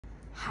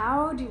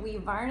How do we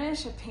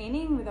varnish a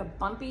painting with a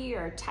bumpy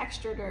or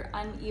textured or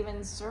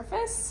uneven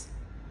surface?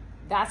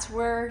 That's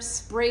where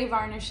spray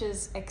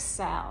varnishes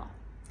excel.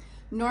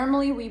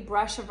 Normally we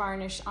brush a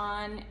varnish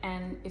on,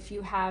 and if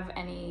you have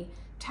any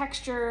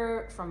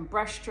texture from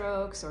brush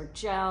strokes or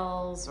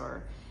gels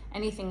or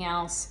anything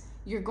else,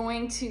 you're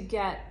going to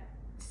get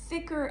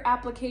thicker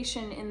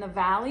application in the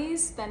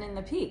valleys than in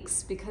the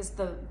peaks because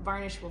the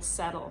varnish will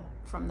settle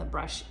from the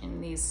brush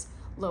in these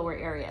lower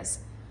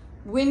areas.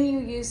 When you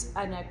use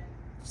a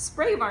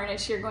spray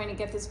varnish, you're going to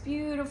get this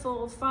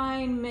beautiful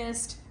fine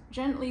mist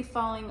gently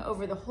falling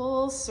over the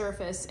whole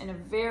surface in a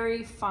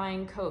very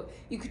fine coat.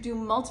 You could do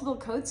multiple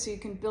coats so you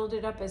can build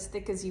it up as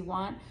thick as you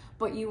want,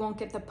 but you won't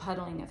get the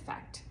puddling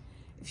effect.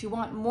 If you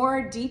want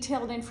more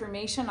detailed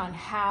information on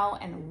how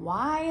and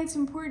why it's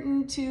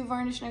important to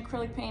varnish an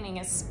acrylic painting,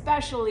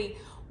 especially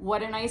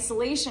what an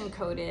isolation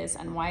coat is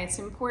and why it's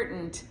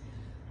important,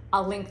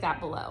 I'll link that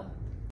below.